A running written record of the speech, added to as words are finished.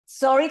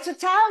Sorry to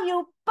tell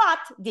you, but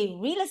the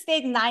real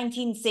estate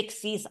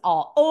 1960s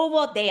are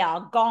over. They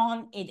are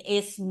gone. It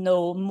is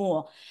no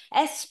more.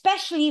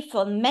 Especially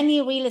for many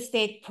real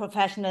estate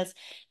professionals,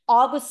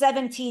 August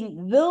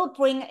 17 will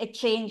bring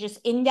changes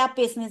in their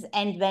business.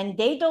 And when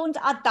they don't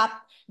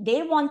adapt,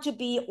 they want to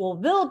be or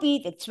will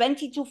be the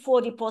 20 to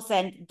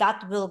 40%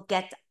 that will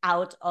get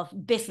out of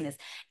business.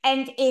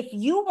 And if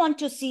you want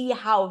to see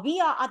how we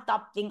are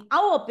adapting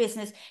our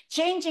business,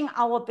 changing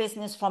our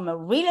business from a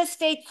real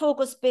estate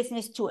focused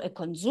business to a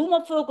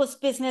consumer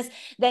focused business,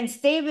 then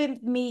stay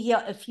with me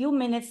here a few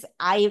minutes.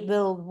 I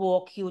will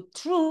walk you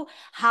through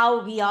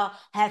how we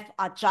have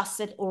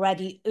adjusted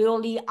already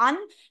early on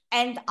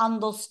and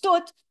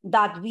understood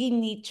that we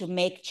need to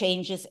make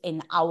changes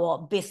in our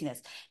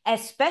business,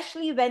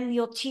 especially when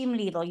your team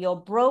leader, your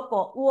broker,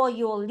 or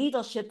your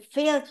leadership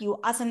failed you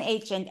as an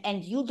agent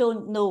and you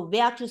don't know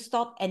where to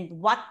start and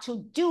what to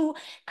do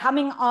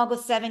coming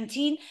August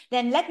 17,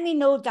 then let me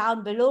know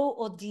down below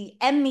or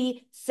DM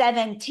me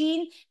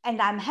 17, and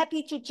I'm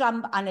happy to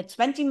jump on a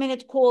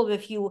 20-minute call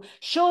with you,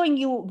 showing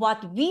you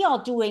what we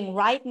are doing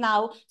right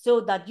now so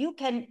that you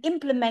can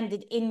implement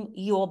it in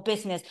your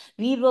business.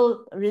 We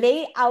will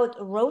lay out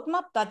a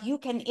roadmap that you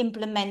can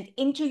implement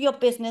into your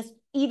business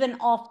even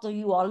after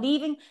you are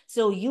leaving,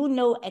 so you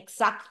know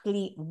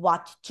exactly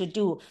what to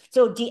do.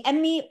 So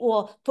DM me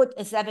or put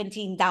a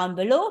 17 down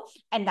below,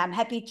 and I'm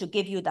happy to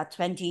give you that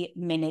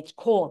 20-minute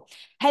call.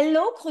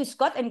 Hello, grüß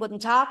Gott and guten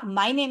Tag.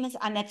 My name is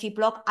Annett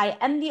Block. I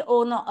am the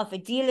owner of a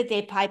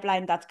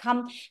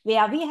dealadaypipeline.com,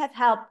 where we have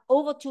helped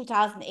over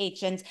 2,000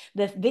 agents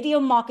with video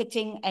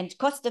marketing and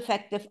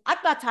cost-effective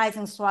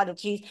advertising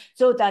strategies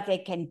so that they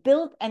can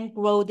build and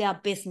grow their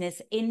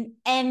business in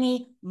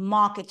any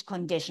market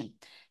condition.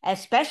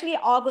 Especially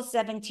August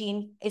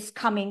 17 is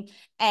coming,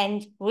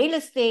 and real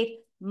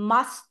estate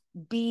must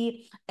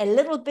be a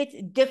little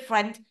bit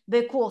different,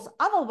 because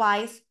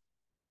otherwise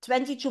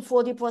 20 to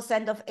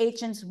 40% of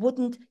agents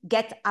wouldn't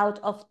get out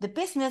of the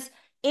business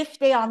if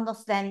they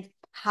understand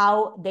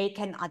how they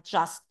can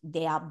adjust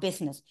their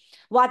business.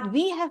 What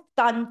we have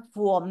done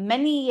for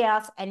many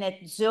years, and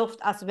it served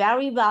us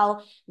very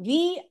well,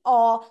 we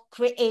are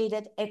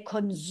created a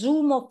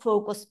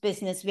consumer-focused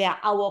business where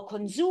our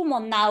consumer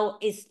now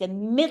is the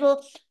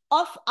middle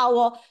of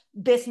our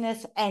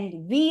business,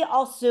 and we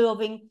are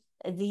serving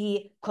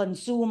the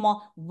consumer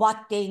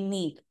what they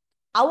need.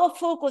 Our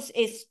focus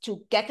is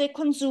to get a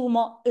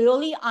consumer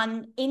early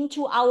on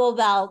into our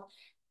world,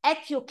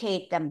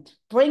 educate them,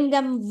 bring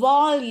them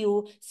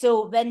value,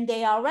 so when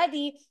they are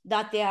ready,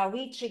 that they are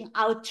reaching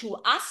out to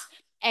us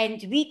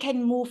and we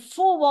can move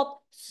forward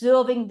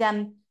serving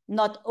them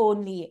not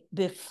only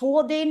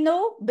before they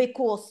know,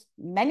 because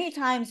many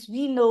times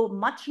we know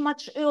much,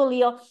 much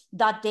earlier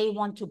that they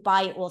want to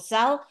buy or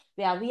sell,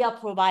 where we are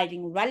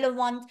providing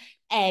relevant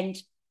and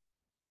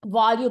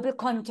valuable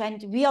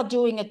content. We are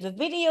doing it with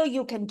video.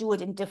 You can do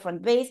it in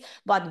different ways,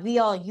 but we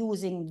are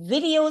using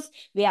videos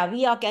where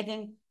we are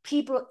getting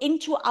people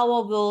into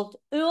our world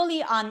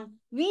early on.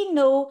 We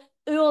know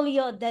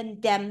earlier than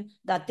them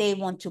that they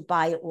want to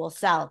buy or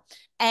sell.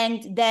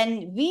 And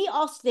then we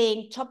are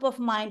staying top of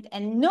mind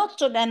and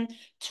nurture them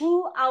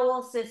through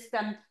our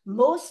system,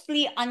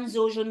 mostly on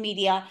social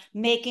media,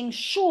 making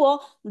sure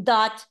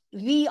that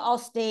we are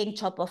staying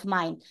top of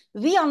mind.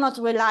 We are not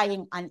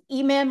relying on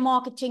email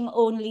marketing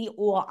only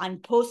or on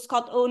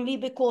postcard only,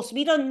 because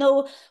we don't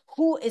know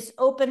who is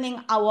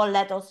opening our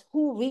letters,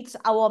 who reads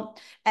our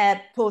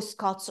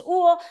postcards,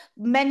 or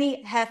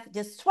many have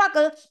the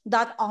struggle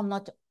that are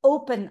not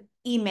open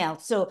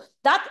emails. So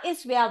that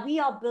is where we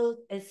are built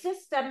a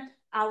system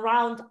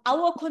around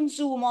our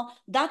consumer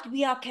that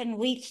we can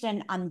reach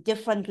them on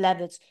different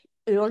levels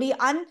early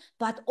on,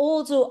 but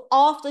also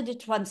after the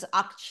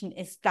transaction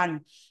is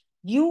done.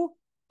 You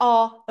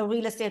are a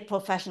real estate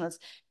professional,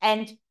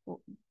 and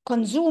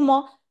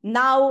consumer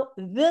now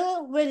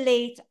will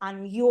relate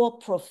on your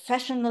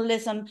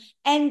professionalism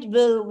and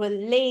will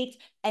relate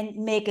and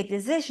make a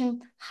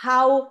decision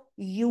how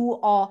you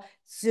are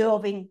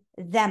serving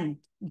them.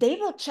 They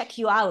will check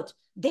you out.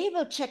 They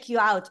will check you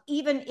out.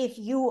 Even if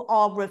you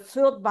are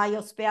referred by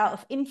your sphere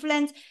of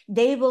influence,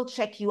 they will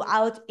check you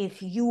out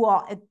if you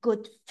are a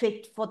good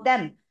fit for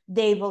them.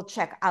 They will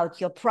check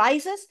out your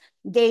prices.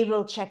 They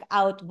will check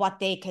out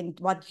what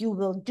you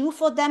will do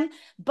for them.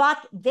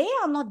 But they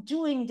are not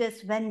doing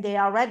this when they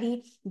are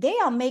ready. They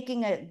are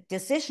making a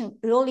decision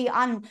early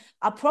on,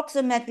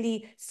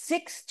 approximately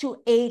 6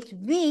 to 8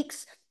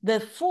 weeks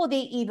before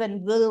they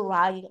even will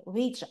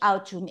reach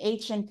out to an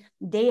agent.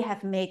 They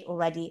have made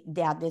already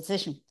their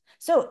decision.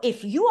 So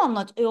if you are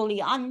not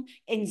early on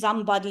in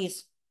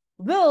somebody's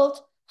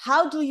world,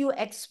 how do you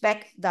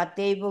expect that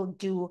they will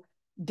do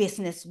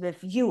business with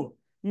you?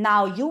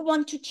 Now you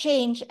want to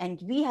change, and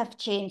we have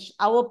changed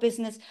our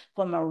business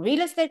from a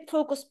real estate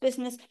focused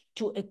business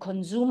to a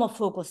consumer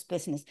focused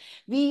business.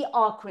 We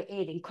are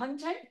creating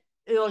content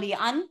early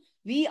on.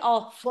 We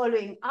are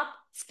following up,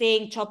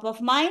 staying top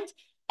of mind,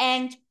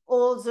 and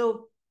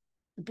also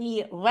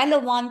be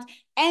relevant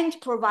and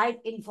provide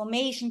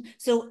information.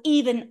 So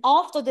even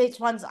after the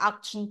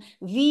transaction,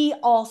 we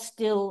are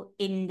still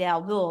in their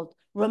world,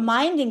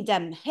 reminding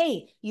them,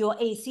 hey, your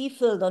AC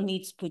filter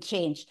needs to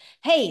change.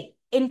 Hey,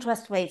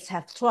 interest rates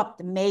have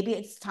dropped. Maybe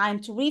it's time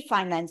to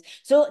refinance.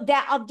 So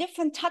there are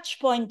different touch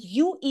points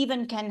you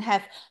even can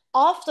have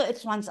after a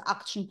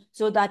transaction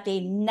so that they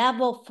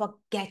never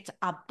forget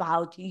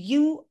about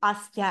you as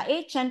their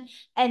agent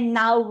and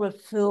now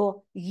refer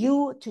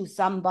you to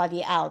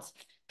somebody else.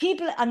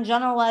 People in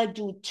general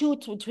do 2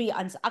 to 3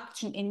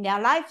 transactions in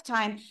their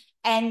lifetime,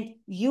 and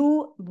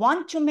you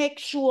want to make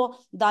sure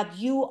that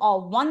you are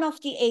one of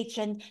the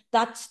agents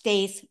that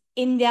stays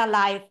in their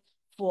life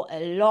for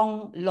a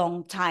long,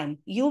 long time.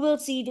 You will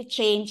see the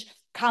change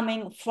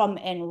coming from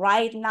a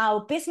right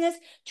now business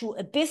to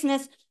a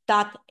business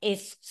that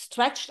is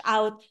stretched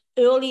out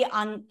early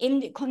on in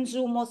the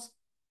consumer's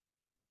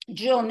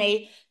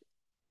journey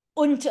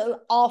until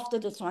after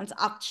the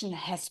transaction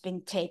has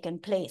been taken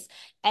place.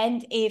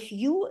 And if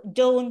you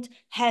don't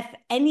have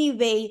any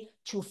way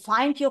to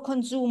find your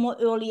consumer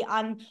early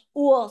on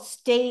or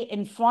stay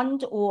in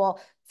front or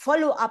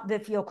follow up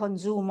with your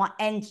consumer,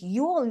 and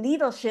your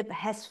leadership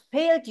has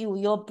failed you,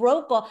 your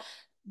broker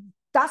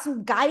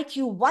doesn't guide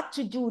you what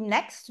to do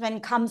next when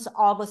comes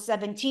August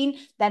 17,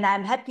 then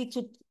I'm happy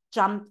to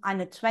jump on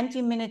a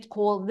 20-minute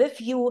call with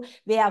you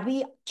where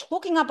we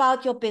talking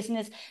about your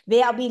business,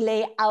 where we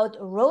lay out a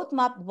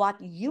roadmap, what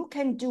you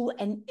can do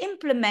and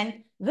implement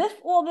with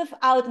or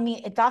without me.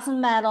 It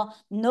doesn't matter.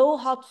 No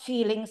hard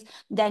feelings.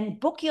 Then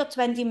book your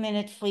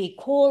 20-minute free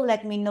call.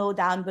 Let me know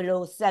down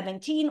below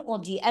 17 or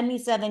DM me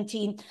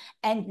 17.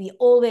 And we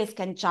always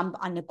can jump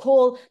on a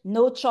call.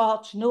 No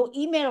charge, no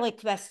email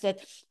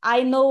requested.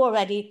 I know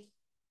already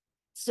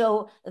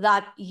so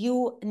that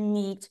you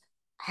need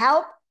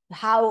help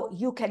how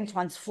you can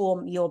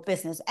transform your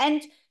business. And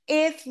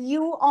if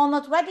you are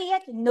not ready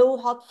yet, no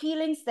hard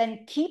feelings,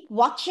 then keep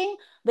watching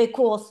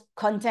because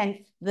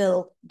content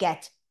will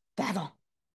get better.